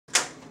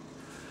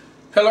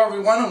Hello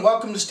everyone and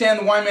welcome to Stan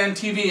the Wine Man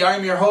TV. I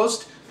am your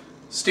host,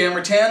 Stan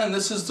Rattan, and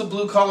this is the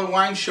Blue Collar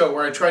Wine Show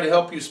where I try to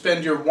help you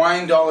spend your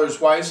wine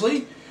dollars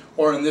wisely,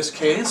 or in this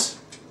case,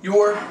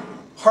 your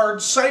hard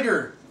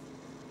cider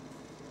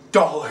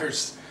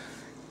dollars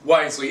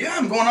wisely. Yeah,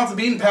 I'm going off the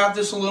beaten path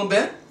just a little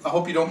bit. I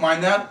hope you don't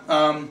mind that.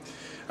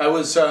 I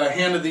was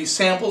handed these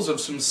samples of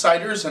some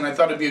ciders and I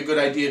thought it'd be a good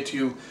idea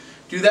to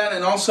do that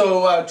and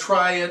also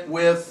try it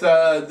with,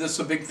 this is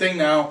a big thing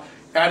now,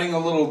 adding a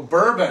little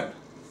bourbon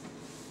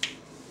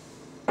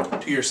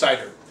to your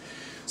cider.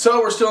 So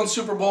we're still in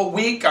Super Bowl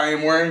week. I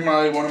am wearing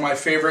one of my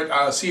favorite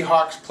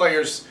Seahawks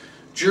players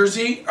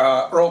jersey,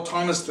 Earl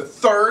Thomas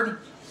III.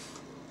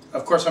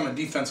 Of course, I'm a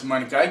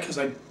defensive-minded guy because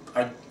I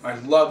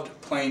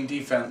loved playing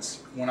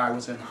defense when I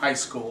was in high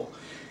school.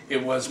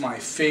 It was my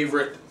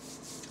favorite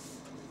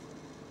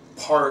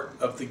part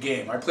of the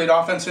game. I played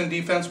offense and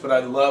defense, but I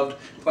loved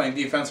playing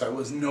defense. I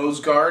was nose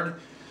guard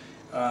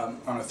on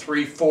a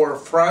 3-4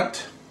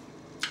 front.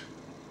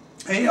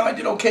 And, you know, I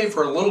did okay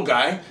for a little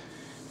guy.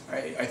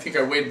 I think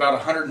I weighed about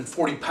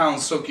 140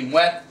 pounds soaking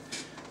wet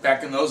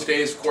back in those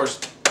days. Of course,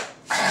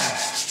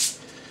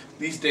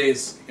 these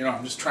days, you know,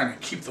 I'm just trying to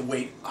keep the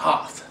weight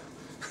off.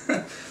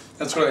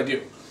 That's what I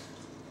do.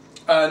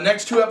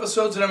 Next two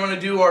episodes that I'm going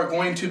to do are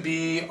going to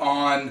be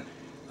on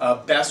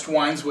best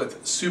wines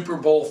with Super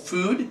Bowl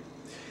food.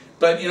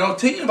 But, you know,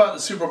 thinking about the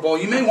Super Bowl,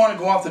 you may want to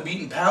go off the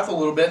beaten path a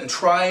little bit and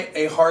try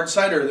a hard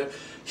cider.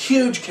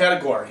 Huge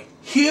category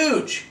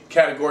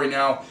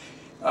now.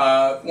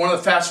 One of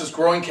the fastest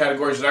growing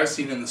categories that I've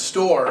seen in the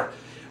store.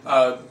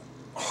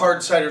 Hard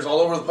ciders all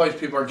over the place.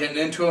 People are getting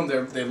into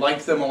them. They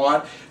like them a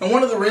lot. And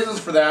one of the reasons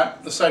for that,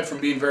 aside from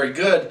being very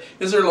good,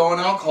 is they're low in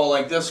alcohol.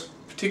 Like this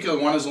particular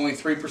one is only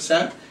 3%.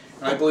 And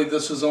I believe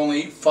this is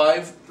only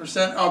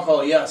 5%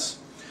 alcohol, yes.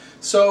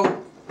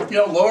 So, you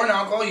know, lower in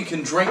alcohol, you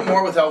can drink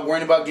more without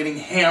worrying about getting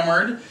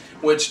hammered,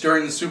 which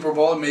during the Super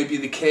Bowl it may be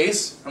the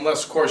case.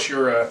 Unless, of course,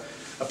 you're a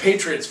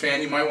Patriots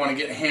fan, you might want to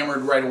get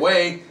hammered right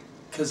away,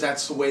 because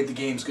that's the way the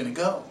game's going to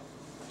go.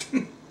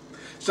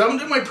 So I haven't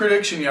done my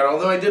prediction yet,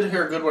 although I did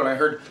hear a good one. I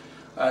heard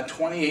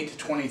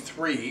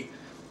 28-23.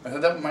 I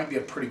thought that might be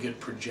a pretty good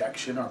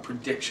projection or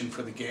prediction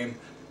for the game.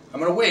 I'm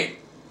going to wait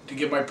to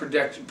give my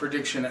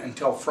prediction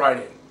until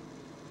Friday.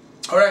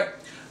 All right,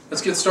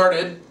 let's get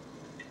started.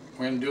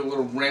 We're going to do a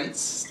little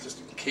rinse,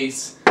 just in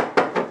case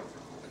there's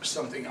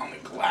something on the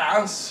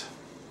glass.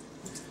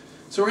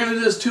 So we're going to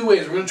do this two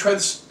ways. We're going to try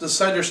the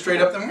cider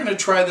straight up, then we're going to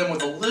try them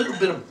with a little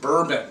bit of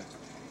bourbon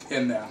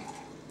in them.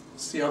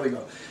 See how they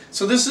go.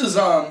 So this is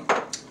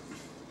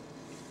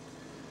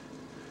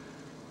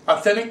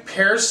authentic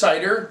pear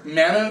cider,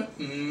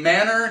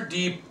 Manor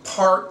de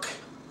Parc,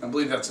 I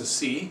believe that's a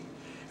C,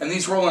 and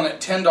these roll in at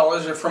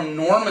 $10. They're from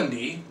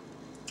Normandy,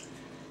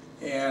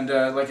 and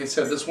like I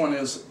said, this one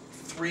is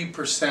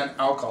 3%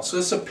 alcohol. So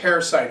this is a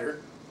pear cider,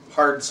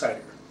 hard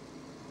cider,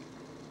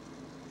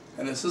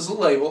 and this is a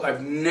label.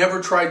 I've never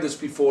tried this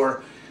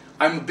before.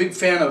 I'm a big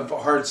fan of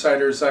hard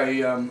ciders.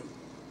 I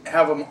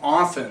have them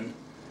often,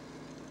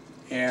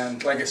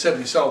 and like I said,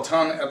 we sell a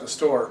ton at the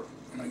store.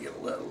 I'm going to get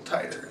a little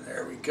tighter.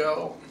 There we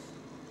go.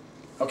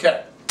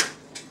 Okay,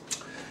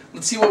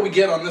 let's see what we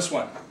get on this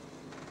one.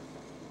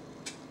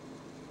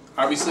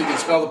 Obviously you can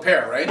smell the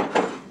pear, right?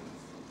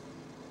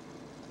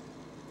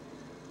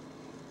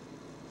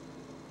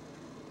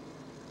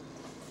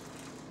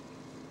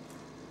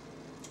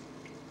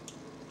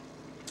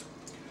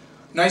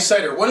 Nice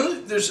cider.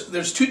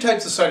 There's two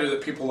types of cider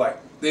that people like.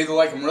 They either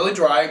like them really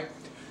dry,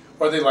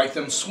 or they like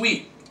them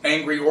sweet.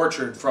 Angry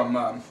Orchard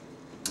from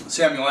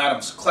Samuel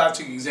Adams,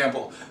 classic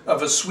example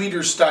of a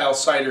sweeter style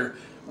cider,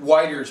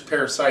 whiter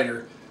pear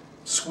cider,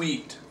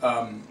 sweet.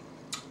 Can't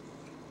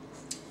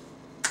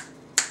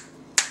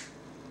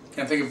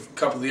think of a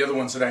couple of the other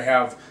ones that I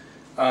have.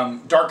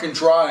 Dark and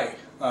Dry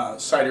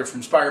cider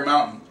from Spire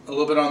Mountain, a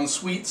little bit on the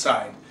sweet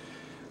side.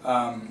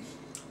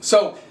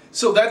 So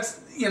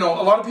that's, you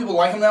know, a lot of people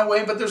like them that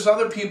way, but there's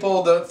other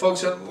people, the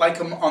folks that like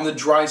them on the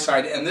dry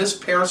side. And this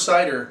pear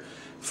cider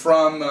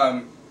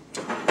from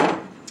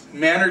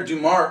Manor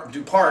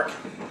du Parc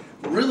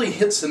really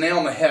hits the nail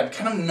on the head.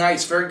 Kind of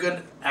nice, very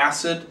good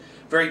acid,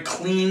 very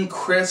clean,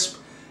 crisp,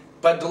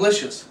 but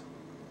delicious.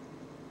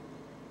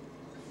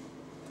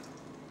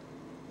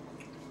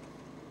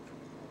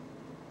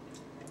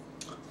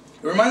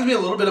 It reminds me a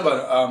little bit of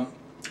a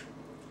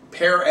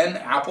pear and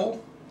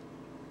apple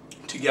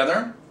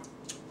together.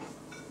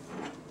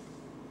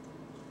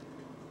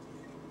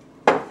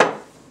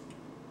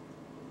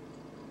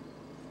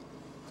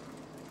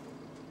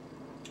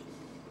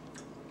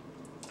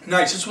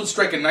 Nice. This would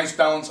strike a nice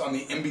balance on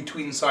the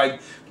in-between side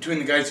between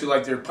the guys who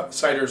like their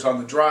ciders on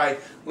the dry, a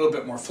little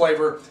bit more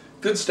flavor.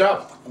 Good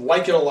stuff. I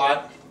like it a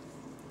lot.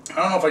 I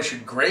don't know if I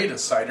should grade a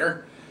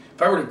cider.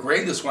 If I were to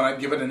grade this one, I'd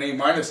give it an A-.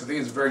 I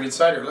think it's a very good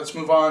cider. Let's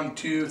move on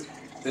to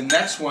the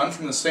next one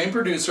from the same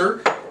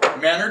producer,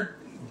 Manor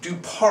du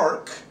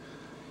Parc,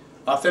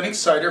 authentic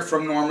cider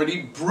from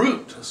Normandy,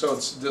 Brut. So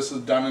this is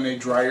done in a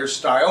drier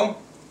style.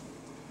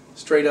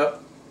 Straight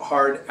up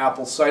hard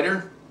apple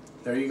cider.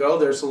 There you go.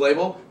 There's the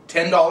label.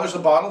 $10 a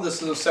bottle.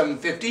 This is a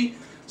 $7.50,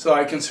 so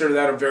I consider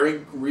that a very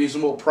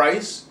reasonable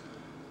price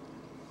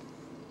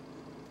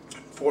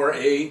for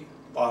a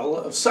bottle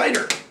of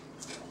cider.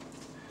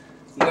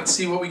 Let's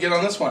see what we get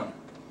on this one.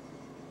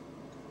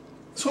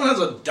 This one has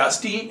a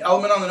dusty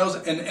element on the nose,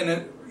 and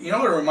it, you know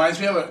what it reminds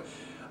me of?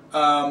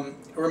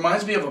 It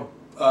reminds me of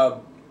a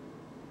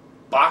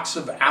box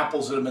of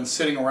apples that have been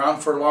sitting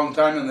around for a long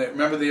time. And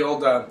remember the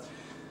old,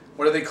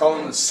 what do they call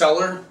them, the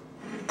cellar?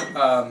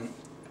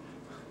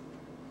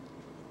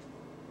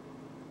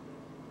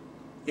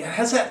 Yeah, it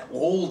has that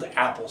old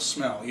apple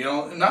smell, you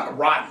know, not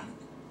rotten.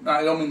 No,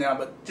 I don't mean that,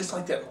 but just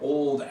like that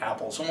old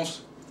apple. It's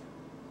almost...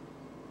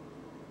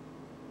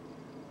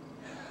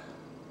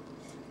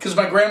 Because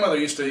my grandmother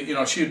used to, you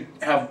know, she'd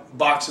have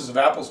boxes of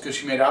apples because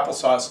she made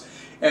applesauce,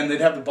 and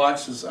they'd have the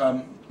boxes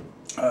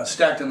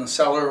stacked in the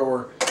cellar,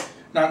 or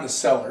not in the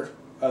cellar,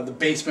 the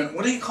basement.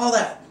 What do you call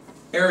that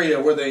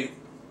area where they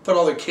put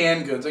all their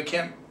canned goods? I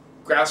can't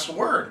grasp the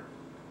word.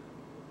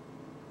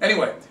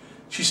 Anyway,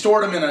 she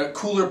stored them in a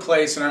cooler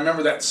place, and I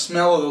remember that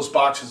smell of those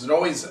boxes. It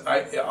always,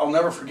 I'll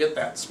never forget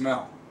that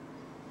smell.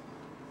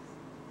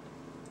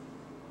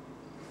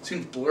 It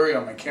seems blurry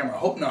on my camera.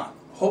 Hope not.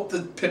 Hope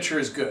the picture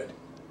is good.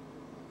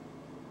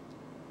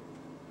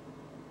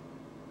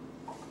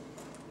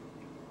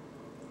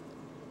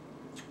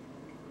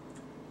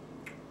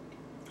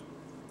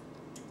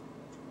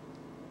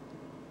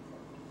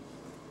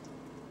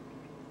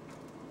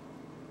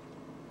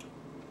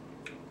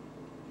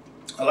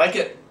 I like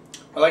it.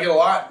 I like it a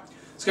lot.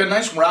 It's got a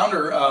nice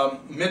rounder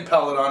mid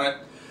palate on it.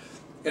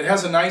 It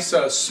has a nice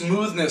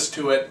smoothness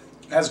to it.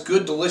 It has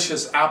good,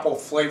 delicious apple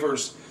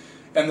flavors.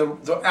 And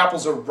the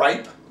apples are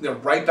ripe. They're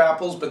ripe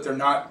apples, but they're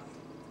not...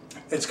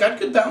 It's got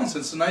good balance.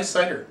 It's a nice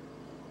cider.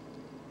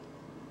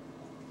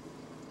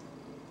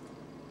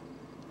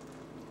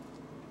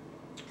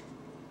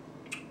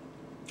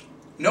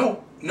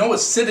 No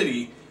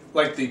acidity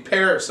like the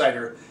pear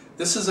cider.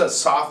 This is a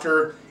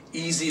softer,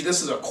 easy,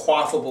 this is a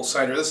quaffable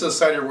cider. This is a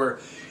cider where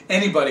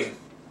anybody,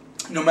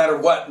 no matter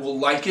what, will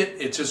like it.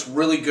 It's just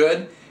really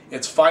good.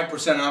 It's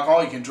 5%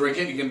 alcohol. You can drink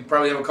it. You can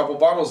probably have a couple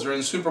bottles during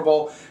the Super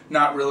Bowl,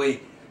 not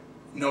really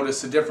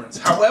notice the difference.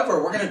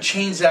 However, we're going to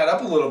change that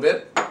up a little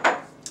bit.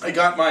 I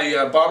got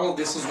my bottle.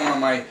 This is one of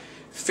my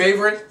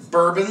favorite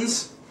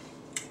bourbons.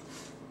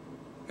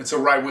 It's a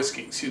rye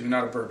whiskey. Excuse me,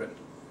 not a bourbon.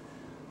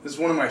 This is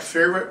one of my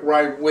favorite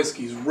rye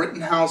whiskeys.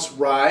 Rittenhouse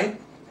Rye.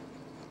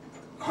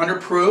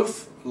 100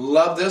 proof.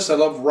 Love this. I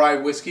love rye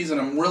whiskeys,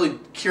 and I'm really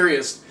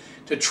curious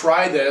to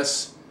try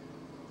this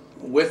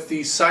with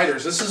these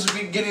ciders. This is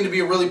getting to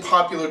be a really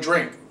popular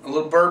drink. A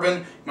little bourbon,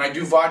 you might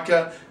do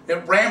vodka.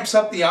 It ramps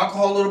up the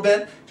alcohol a little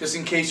bit, just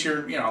in case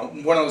you're, you know,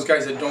 one of those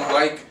guys that don't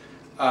like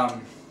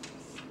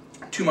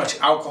too much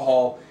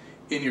alcohol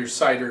in your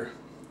cider.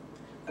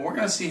 And we're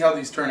going to see how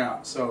these turn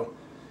out. So,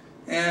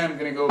 and I'm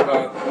going to go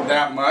about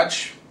that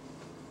much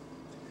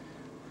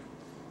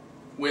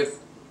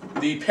with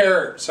the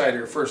pear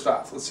cider first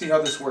off. Let's see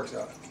how this works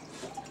out.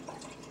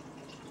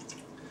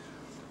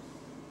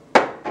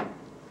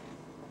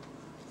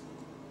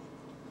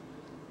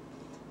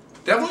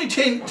 Definitely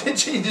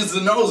changes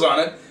the nose on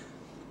it.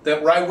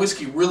 That rye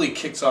whiskey really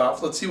kicks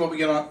off. Let's see what we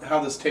get on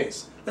how this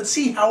tastes. Let's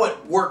see how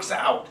it works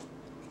out.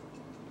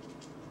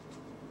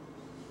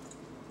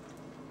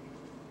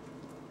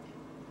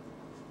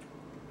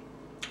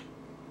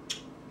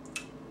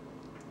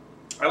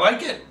 I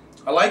like it.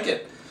 I like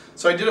it.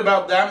 So I did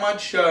about that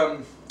much,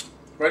 right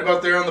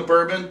about there on the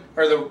bourbon,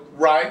 or the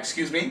rye,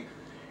 excuse me,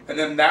 and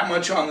then that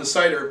much on the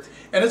cider.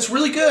 And it's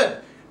really good.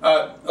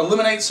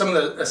 Eliminates some of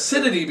the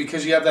acidity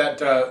because you have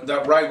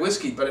that rye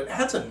whiskey, but it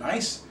adds a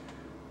nice...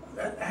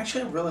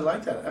 Actually, I really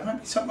like that. That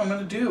might be something I'm going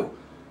to do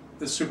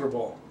this Super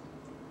Bowl.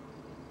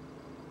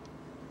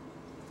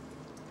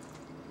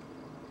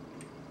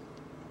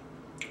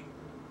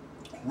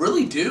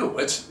 Really do.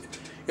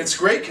 It's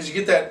great because you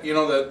get that, you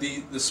know,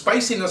 the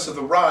spiciness of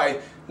the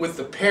rye with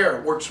the pear.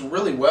 It works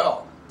really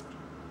well.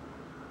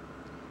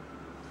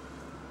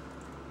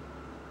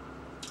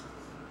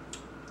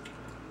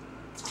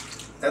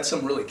 That's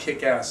some really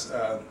kick-ass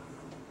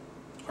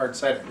hard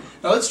cider.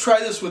 Now let's try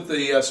this with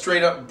the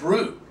straight up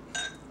brut.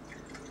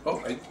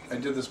 Oh, I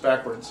did this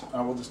backwards.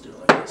 I will just do it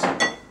like this.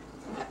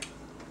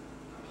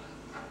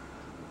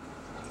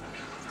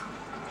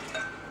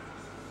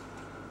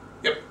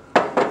 Yep.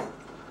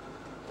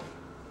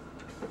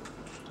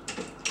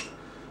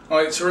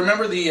 Alright, so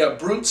remember the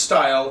brut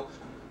style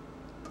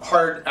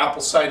hard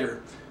apple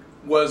cider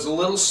was a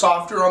little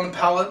softer on the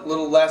palate, a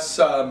little less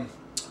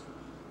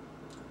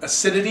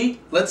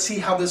acidity. Let's see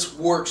how this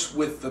works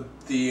with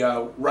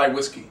the rye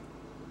whiskey.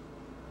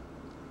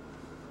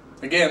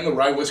 Again, the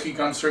rye whiskey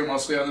comes through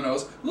mostly on the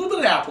nose. A little bit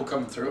of apple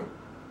coming through.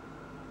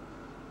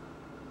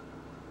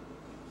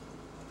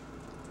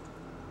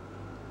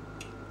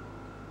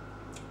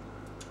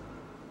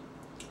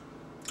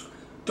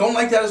 Don't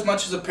like that as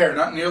much as a pear,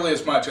 not nearly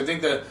as much. I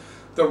think the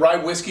rye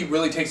whiskey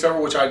really takes over,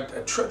 which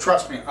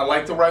trust me, I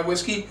like the rye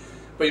whiskey,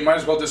 but you might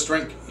as well just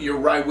drink your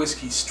rye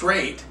whiskey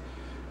straight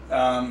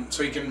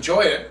so you can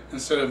enjoy it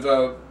instead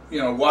of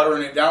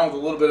watering it down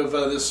with a little bit of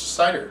this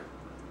cider.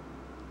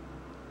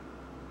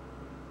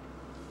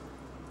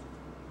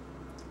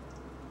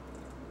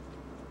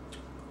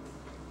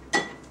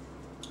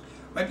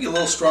 Might be a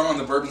little strong on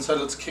the bourbon side.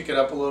 Let's kick it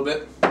up a little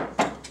bit. A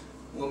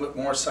little bit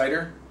more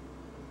cider.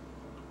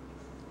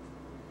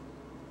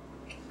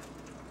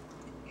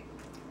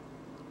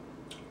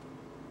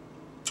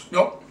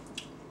 Nope.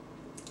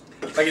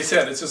 Like I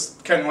said, it's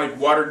just kind of like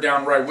watered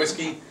down rye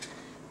whiskey.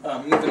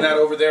 Moving that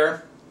over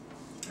there.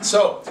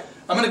 So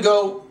I'm going to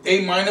go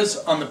A-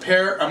 on the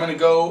pear. I'm going to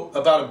go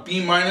about a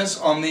B-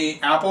 on the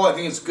apple. I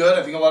think it's good.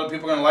 I think a lot of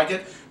people are going to like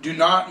it. Do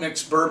not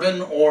mix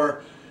bourbon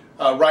or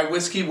rye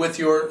whiskey with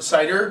your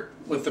cider,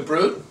 with the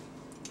brut.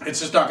 It's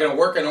just not going to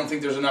work. I don't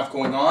think there's enough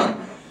going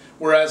on.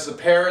 Whereas the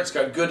pear, it's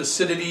got good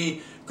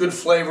acidity, good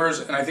flavors,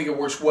 and I think it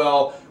works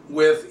well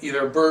with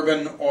either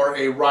bourbon or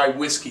a rye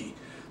whiskey.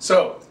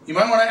 So you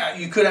might want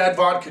to, you could add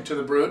vodka to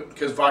the brut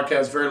because vodka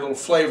has very little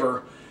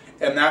flavor,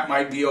 and that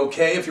might be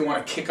okay if you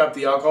want to kick up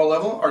the alcohol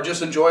level, or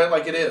just enjoy it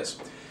like it is.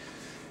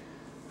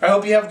 I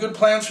hope you have good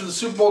plans for the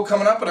Super Bowl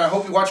coming up, and I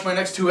hope you watch my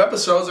next 2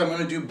 episodes. I'm going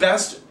to do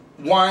best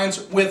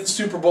wines with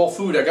Super Bowl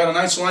food. I got a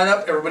nice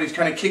lineup. Everybody's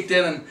kind of kicked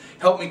in and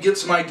helped me get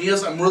some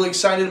ideas. I'm really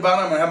excited about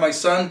it. I'm going to have my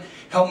son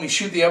help me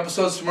shoot the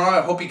episodes tomorrow.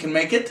 I hope he can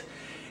make it.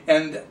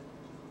 And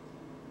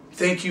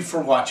thank you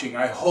for watching.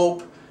 I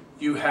hope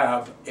you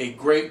have a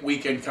great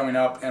weekend coming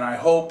up, and I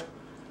hope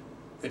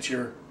that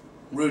you're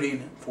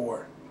rooting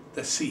for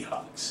the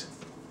Seahawks.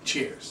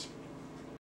 Cheers.